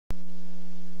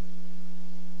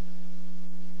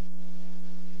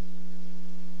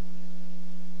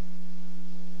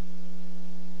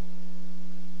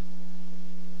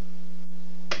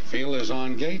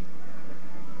on gate.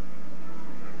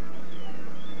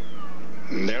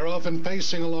 They're off and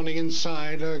pacing along the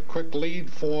inside. A quick lead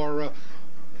for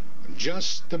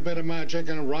Just a Bit of Magic,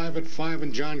 and Arrive at 5,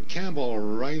 and John Campbell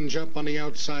range up on the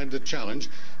outside to challenge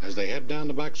as they head down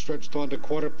the backstretch toward the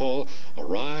quarter pole.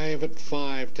 Arrive at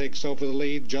 5 takes over the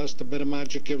lead. Just a Bit of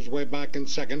Magic gives way back in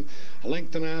second. A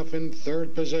length and a half in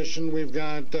third position. We've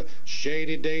got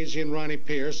Shady Daisy and Ronnie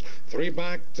Pierce. 3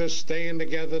 back to staying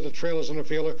together. The trailers in the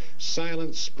fielder,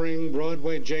 Silent Spring,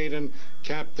 Broadway Jade, and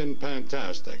Captain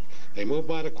Fantastic. They move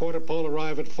by the quarter pole,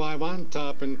 Arrive at 5 on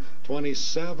top in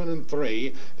 27 and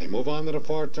 3. They move on to the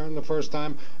far turn the first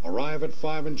time. Arrive at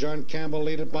 5 and John Campbell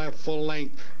lead it by a full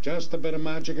length. Just a Bit of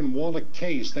Magic and Walter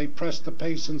Case. They press the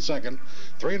pace in second.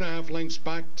 3.5 lengths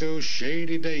back to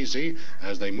Shady Daisy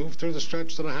as they move through the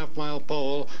stretch to the half-mile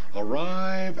pole.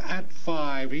 Arrive at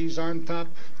 5. He's on top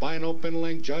by an open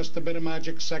length. Just a Bit of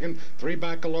Magic second. 3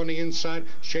 back along the inside.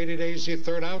 Shady Daisy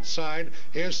third outside.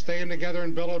 Here's staying together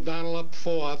and Bill O'Donnell up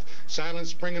fourth. Silent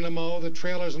Spring in the mow. The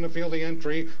trailers in the field, the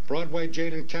entry. Broadway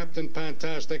Jade and Captain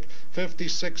Fantastic.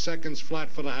 56 seconds flat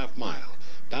for the half mile.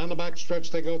 Down the back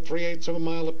stretch they go 3/8 of a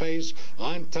mile apace.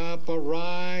 On top,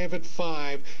 Arrive at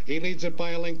 5. He leads it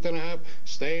by a length and a half.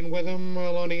 Staying with him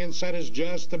along the inside is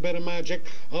Just a Bit of Magic.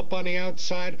 Up on the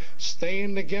outside,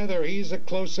 staying together. He's a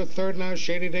closer third now.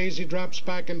 Shady Daisy drops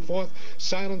back and forth.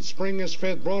 Silent Spring is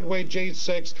fifth. Broadway Jade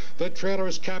sixth. The trailer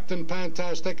is Captain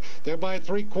Fantastic. They're by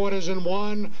 3/4 in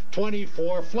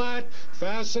 1:24 flat.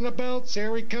 Fasten the belts.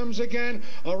 Here he comes again.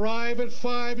 Arrive at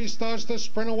 5. He starts to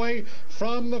sprint away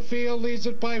from the field. Leads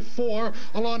it by 4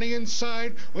 along the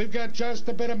inside. We've got Just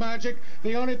a Bit of Magic.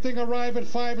 The only thing Arrive at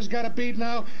 5 has got to beat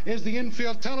now is the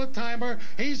infield teletimer.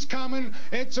 He's coming.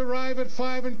 It's Arrive at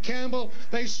 5 and Campbell.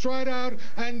 They stride out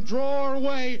and draw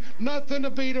away. Nothing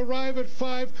to beat. Arrive at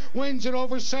 5 wins it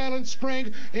over Silent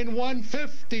Spring in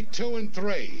 1:52 and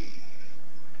 3.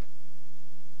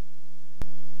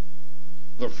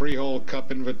 The Freehold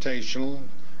Cup Invitational.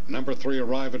 Number 3,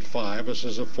 Arrive at 5. This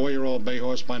is a 4-year-old bay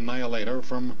horse by Annihilator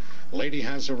from Lady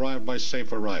Has Arrived by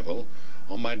Safe Arrival,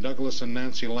 owned by Douglas and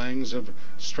Nancy Langs of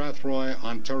Strathroy,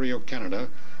 Ontario, Canada.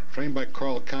 Trained by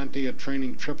Carl Conti, a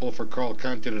training triple for Carl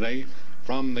Conti today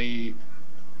from the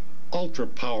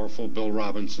ultra-powerful Bill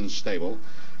Robinson stable.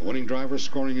 The winning driver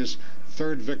scoring his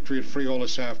 3rd victory at Freehold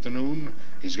this afternoon.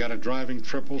 He's got a driving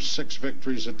triple, 6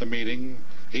 victories at the meeting.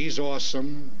 He's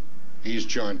awesome. He's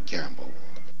John Campbell.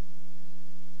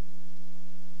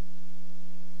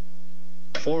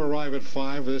 For Arrive at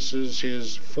 5, this is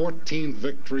his 14th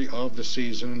victory of the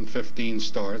season in 15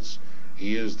 starts.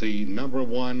 He is the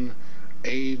 #1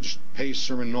 aged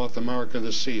pacer in North America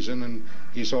this season, and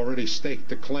he's already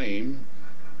staked a claim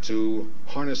to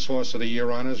Harness Horse of the Year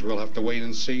honors. We'll have to wait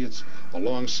and see. It's a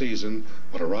long season,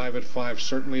 but Arrive at 5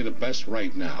 certainly the best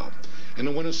right now. In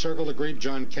the winner's circle, the great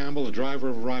John Campbell, the driver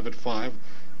of Arrive at 5.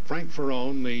 Frank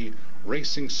Ferrone, the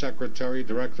racing secretary,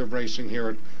 director of racing here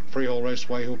at Freehold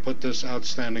Raceway, who put this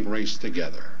outstanding race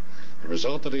together. The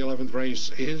result of the 11th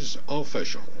race is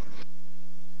official.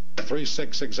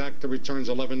 3/6 exacta returns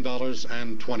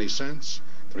 $11.20.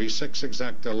 3/6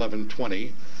 exacta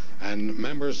 $11.20. And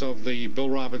members of the Bill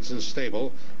Robinson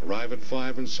stable, Arrive at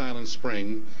 5 and Silent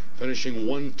Spring, finishing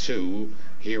 1-2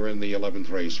 here in the 11th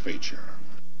race feature.